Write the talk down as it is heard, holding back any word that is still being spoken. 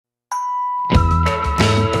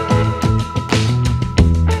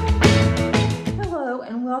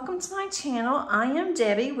welcome to my channel. I am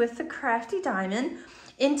Debbie with the Crafty Diamond.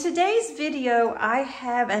 In today's video, I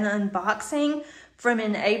have an unboxing from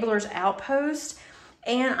Enabler's Outpost,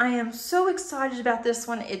 and I am so excited about this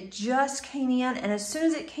one. It just came in, and as soon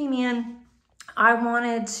as it came in, I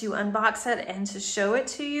wanted to unbox it and to show it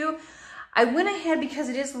to you. I went ahead because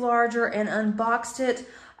it is larger and unboxed it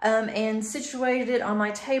and situated it on my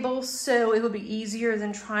table so it would be easier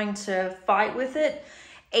than trying to fight with it.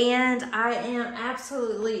 And I am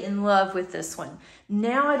absolutely in love with this one.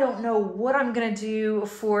 Now I don't know what I'm gonna do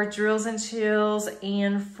for Drills and Chills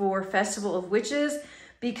and for Festival of Witches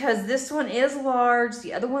because this one is large.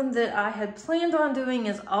 The other one that I had planned on doing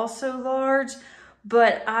is also large,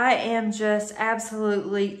 but I am just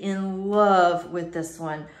absolutely in love with this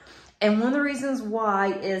one. And one of the reasons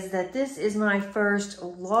why is that this is my first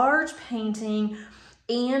large painting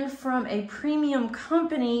and from a premium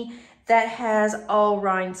company that has all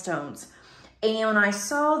rhinestones. And when I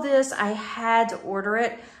saw this, I had to order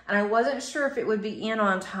it, and I wasn't sure if it would be in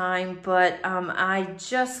on time, but I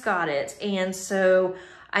just got it. And so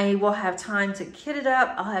I will have time to kit it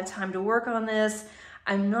up. I'll have time to work on this.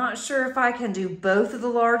 I'm not sure if I can do both of the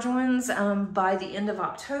large ones by the end of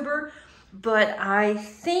October, but I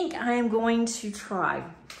think I am going to try.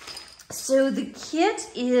 So the kit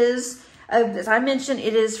is, as I mentioned,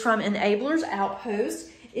 it is from Enabler's Outpost.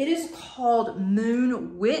 It is called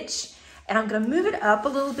Moon Witch, and I'm gonna move it up a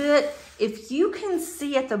little bit. If you can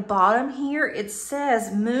see at the bottom here, it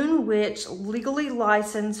says Moon Witch, legally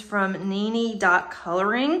licensed from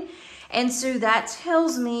Nini.Coloring. And so that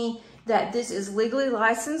tells me that this is legally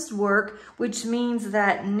licensed work, which means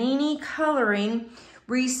that Nini Coloring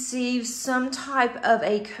receives some type of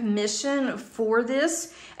a commission for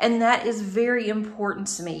this, and that is very important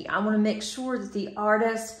to me. I wanna make sure that the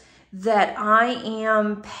artist that I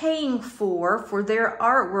am paying for their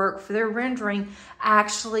artwork, for their rendering,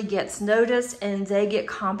 actually gets noticed and they get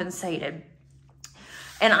compensated.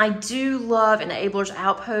 And I do love Enabler's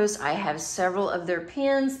Outpost. I have several of their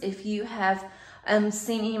pins. If you have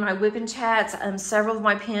seen any of my whip and chats, several of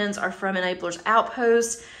my pins are from Enabler's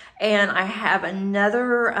Outpost. And I have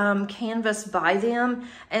another canvas by them.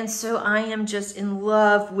 And so I am just in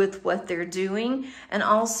love with what they're doing. And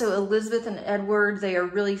also Elizabeth and Edward, they are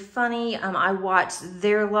really funny. I watch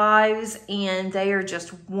their lives and they are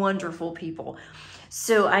just wonderful people.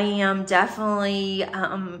 So I am definitely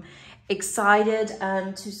excited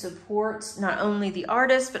to support not only the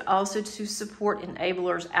artist, but also to support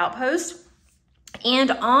Enabler's Outpost.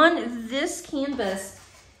 And on this canvas,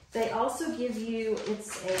 they also give you,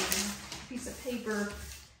 it's a piece of paper,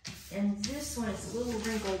 and this one is a little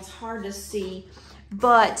wrinkled, it's hard to see,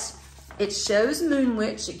 but it shows Moon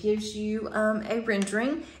Witch. It gives you a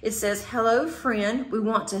rendering. It says, "Hello friend, we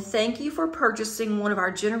want to thank you for purchasing one of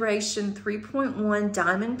our Generation 3.1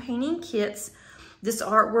 diamond painting kits. This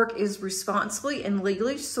artwork is responsibly and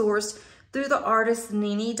legally sourced through the artist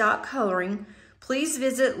Nini.Coloring. Please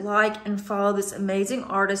visit, like, and follow this amazing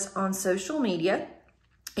artist on social media."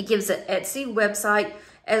 It gives an Etsy website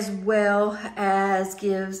as well as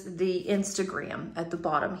gives the Instagram at the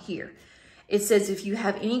bottom here. It says, if you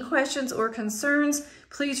have any questions or concerns,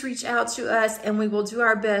 please reach out to us and we will do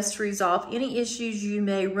our best to resolve any issues you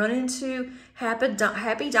may run into.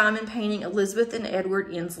 Happy Diamond Painting, Elizabeth and Edward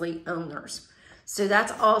Inslee, owners. So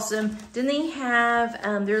that's awesome. Then they have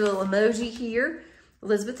their little emoji here.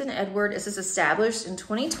 Elizabeth and Edward. It says established in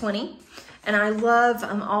 2020. And I love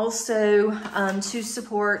also to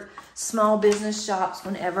support small business shops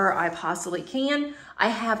whenever I possibly can. I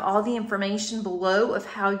have all the information below of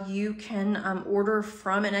how you can order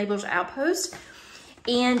from Enabler's Outpost.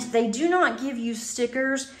 And they do not give you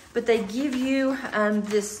stickers, but they give you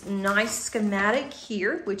this nice schematic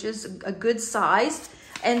here, which is a good size.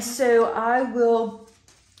 And so I will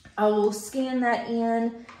scan that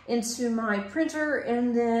into my printer,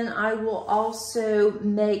 and then I will also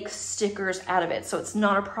make stickers out of it. So it's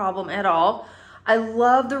not a problem at all. I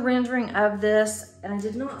love the rendering of this, and I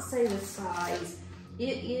did not say the size.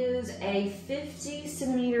 It is a 50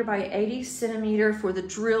 centimeter by 80 centimeter for the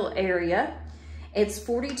drill area. It's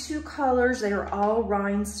 42 colors. They are all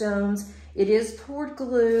rhinestones. It is poured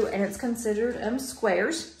glue, and it's considered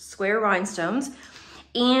square rhinestones.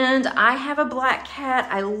 And I have a black cat.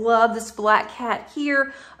 I love this black cat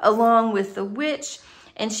here, along with the witch.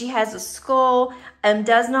 And she has a skull and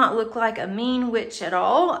does not look like a mean witch at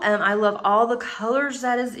all. I love all the colors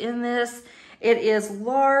that is in this. It is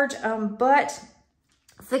large, but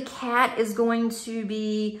the cat is going to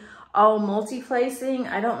be all multi-placing.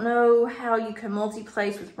 I don't know how you can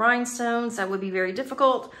multi-place with rhinestones. That would be very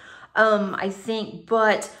difficult, I think,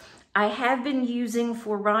 but I have been using,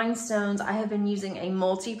 for rhinestones, I have been using a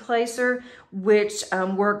multi-placer, which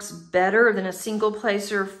works better than a single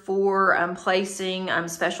placer for placing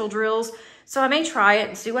special drills. So I may try it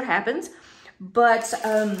and see what happens. But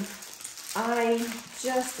I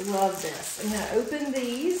just love this. I'm gonna open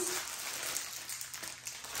these.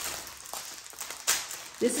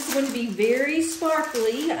 This is going to be very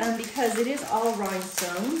sparkly because it is all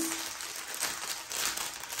rhinestones.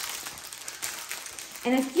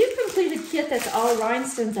 And if you complete a kit that's all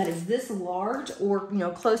rhinestones that is this large or, you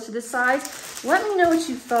know, close to this size, let me know what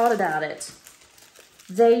you thought about it.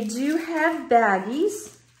 They do have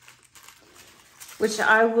baggies, which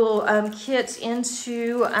I will kit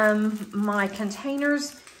into my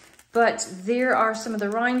containers, but there are some of the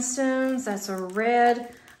rhinestones. That's a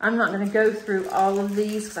red. I'm not gonna go through all of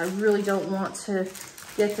these because I really don't want to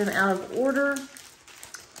get them out of order.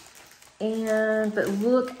 But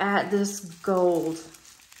look at this gold.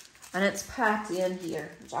 And it's packed in here,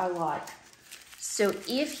 which I like. So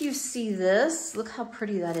if you see this, look how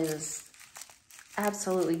pretty that is.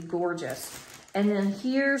 Absolutely gorgeous. And then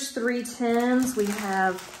here's 3 tins. We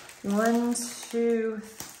have 3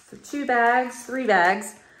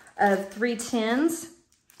 bags of 3 tins.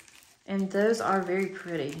 And those are very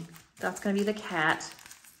pretty. That's gonna be the cat.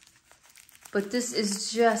 But this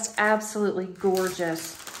is just absolutely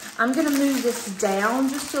gorgeous. I'm gonna move this down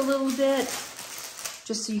just a little bit,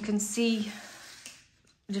 just so you can see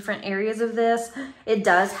different areas of this. It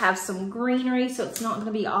does have some greenery, so it's not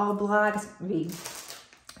gonna be all black. It's gonna be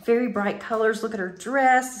very bright colors. Look at her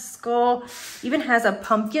dress, the skull. Even has a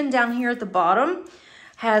pumpkin down here at the bottom.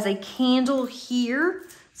 Has a candle here,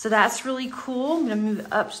 so that's really cool. I'm gonna move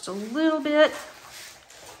it up just a little bit.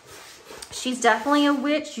 She's definitely a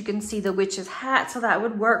witch. You can see the witch's hat, so that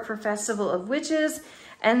would work for Festival of Witches.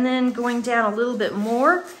 And then going down a little bit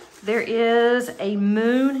more, there is a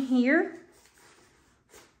moon here.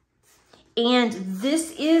 And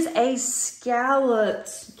this is a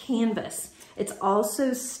scalloped canvas. It's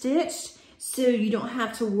also stitched, so you don't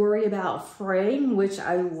have to worry about fraying, which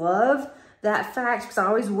I love that fact because I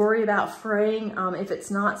always worry about fraying if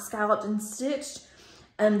it's not scalloped and stitched.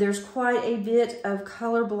 There's quite a bit of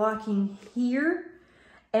color blocking here.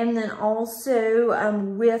 And then also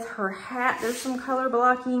with her hat, there's some color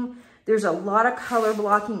blocking. There's a lot of color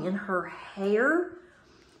blocking in her hair.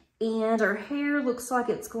 And her hair looks like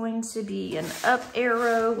it's going to be an up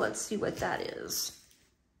arrow. Let's see what that is.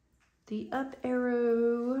 The up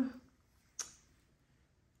arrow.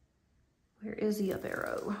 Where is the up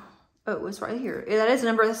arrow? Oh, it's right here. That is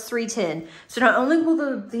number 310. So not only will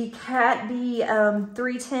the cat be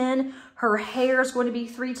 310, her hair is going to be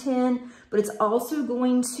 310, but it's also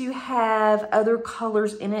going to have other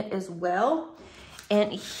colors in it as well.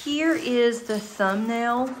 And here is the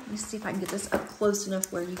thumbnail. Let me see if I can get this up close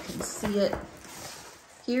enough where you can see it.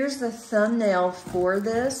 Here's the thumbnail for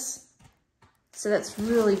this. So that's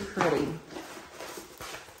really pretty.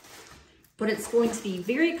 But it's going to be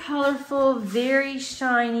very colorful, very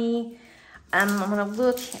shiny. I'm gonna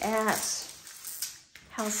look at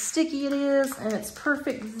how sticky it is, and it's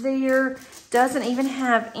perfect there. Doesn't even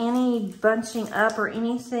have any bunching up or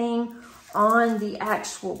anything on the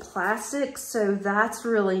actual plastic, so that's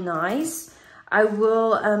really nice. I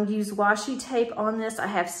will use washi tape on this. I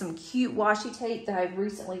have some cute washi tape that I've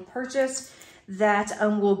recently purchased that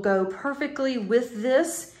will go perfectly with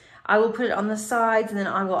this. I will put it on the sides, and then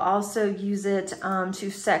I will also use it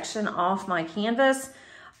to section off my canvas.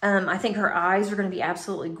 I think her eyes are going to be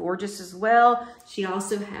absolutely gorgeous as well. She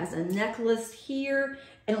also has a necklace here,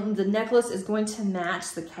 and the necklace is going to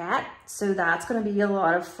match the cat, so that's going to be a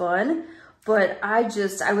lot of fun. But I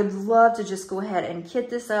would love to just go ahead and kit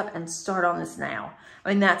this up and start on this now. I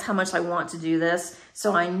mean, that's how much I want to do this.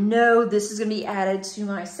 So I know this is going to be added to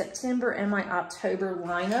my September and my October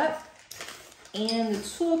lineup. And the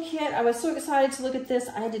toolkit, I was so excited to look at this,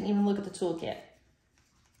 I didn't even look at the toolkit.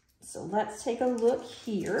 So let's take a look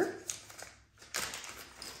here.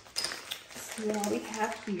 See what we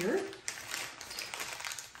have here.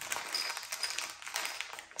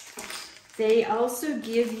 They also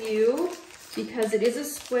give you, because it is a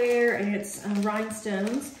square and it's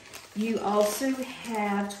rhinestones, you also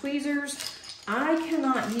have tweezers. I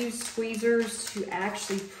cannot use tweezers to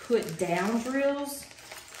actually put down drills.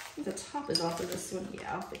 The top is off of this one.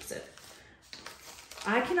 Yeah, I'll fix it.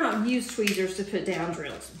 I cannot use tweezers to put down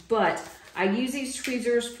drills, but I use these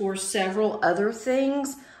tweezers for several other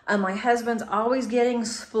things. My husband's always getting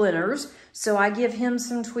splinters, so I give him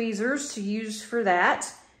some tweezers to use for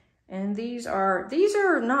that. And these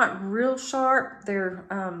are not real sharp. They're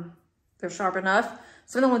sharp enough.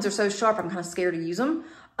 Some of the ones are so sharp I'm kind of scared to use them.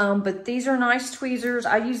 But these are nice tweezers.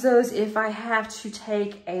 I use those if I have to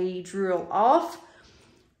take a drill off.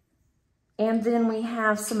 And then we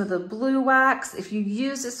have some of the blue wax. If you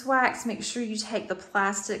use this wax, make sure you take the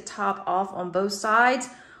plastic top off on both sides,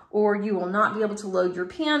 or you will not be able to load your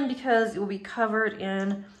pen because it will be covered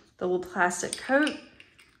in the little plastic coat.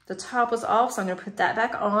 The top was off, so I'm gonna put that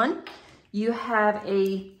back on. You have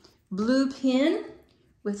a blue pen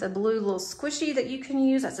with a blue little squishy that you can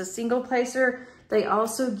use. That's a single placer. They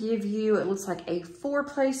also give you, it looks like a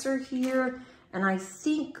 4-placer here, and I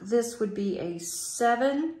think this would be a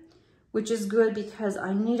 7, which is good because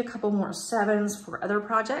I need a couple more 7s for other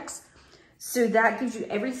projects. So that gives you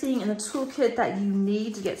everything in the toolkit that you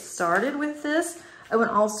need to get started with this. Oh,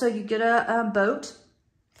 and also you get a boat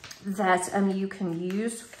that you can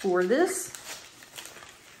use for this.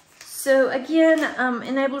 So again,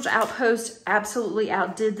 Enablers Outpost absolutely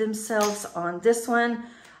outdid themselves on this one.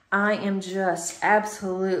 I am just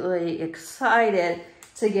absolutely excited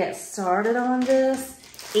to get started on this.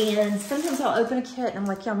 And sometimes I'll open a kit and I'm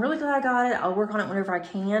like, yeah, I'm really glad I got it. I'll work on it whenever I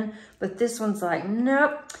can. But this one's like,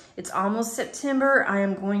 nope, it's almost September. I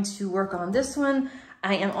am going to work on this one.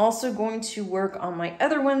 I am also going to work on my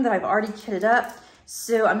other one that I've already kitted up.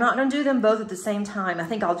 So I'm not gonna do them both at the same time. I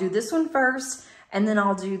think I'll do this one first and then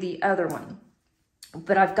I'll do the other one.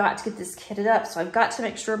 But I've got to get this kitted up. So I've got to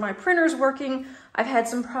make sure my printer's working. I've had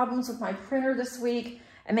some problems with my printer this week.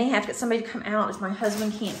 I may have to get somebody to come out if my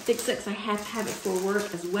husband can't fix it because I have to have it for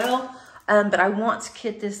work as well. But I want to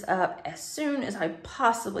kit this up as soon as I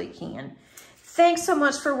possibly can. Thanks so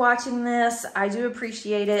much for watching this. I do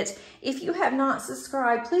appreciate it. If you have not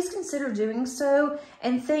subscribed, please consider doing so.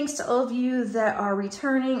 And thanks to all of you that are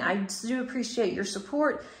returning. I do appreciate your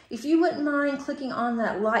support. If you wouldn't mind clicking on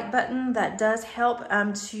that like button, that does help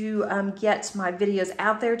to get my videos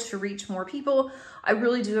out there to reach more people. I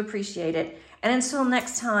really do appreciate it. And until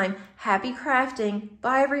next time, happy crafting.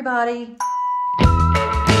 Bye, everybody.